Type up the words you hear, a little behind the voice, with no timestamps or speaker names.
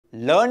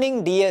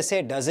learning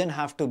DSA doesn't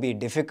have to be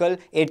difficult,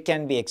 it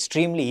can be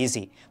extremely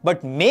easy.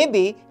 But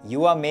maybe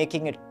you are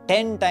making it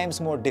 10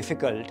 times more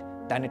difficult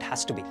than it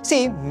has to be.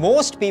 See,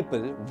 most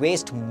people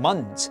waste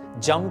months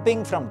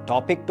jumping from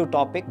topic to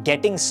topic,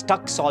 getting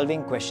stuck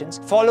solving questions,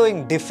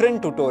 following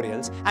different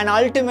tutorials, and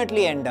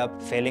ultimately end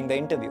up failing the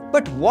interview.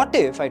 But what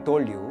if I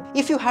told you,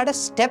 if you had a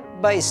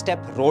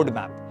step-by-step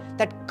roadmap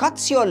that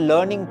cuts your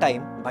learning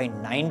time by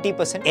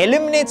 90%,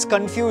 eliminates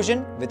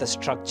confusion with a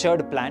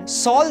structured plan,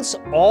 solves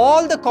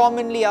all the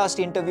commonly asked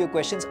interview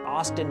questions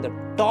asked in the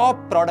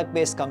top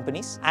product-based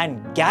companies,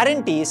 and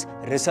guarantees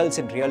results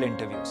in real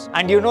interviews.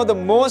 And you know the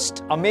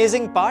most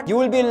amazing part? You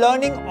will be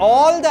learning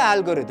all the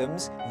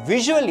algorithms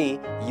visually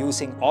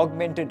using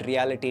augmented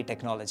reality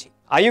technology.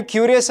 Are you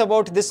curious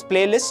about this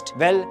playlist?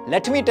 Well,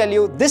 let me tell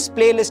you, this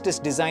playlist is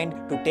designed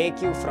to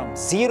take you from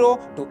zero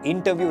to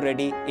interview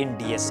ready in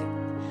DSA.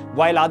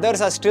 While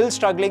others are still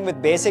struggling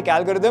with basic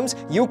algorithms,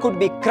 you could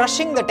be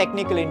crushing the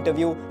technical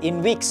interview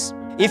in weeks.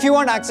 If you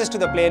want access to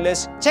the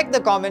playlist, check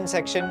the comment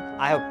section.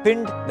 I have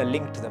pinned the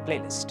link to the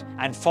playlist.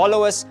 And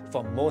follow us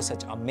for more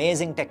such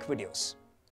amazing tech videos.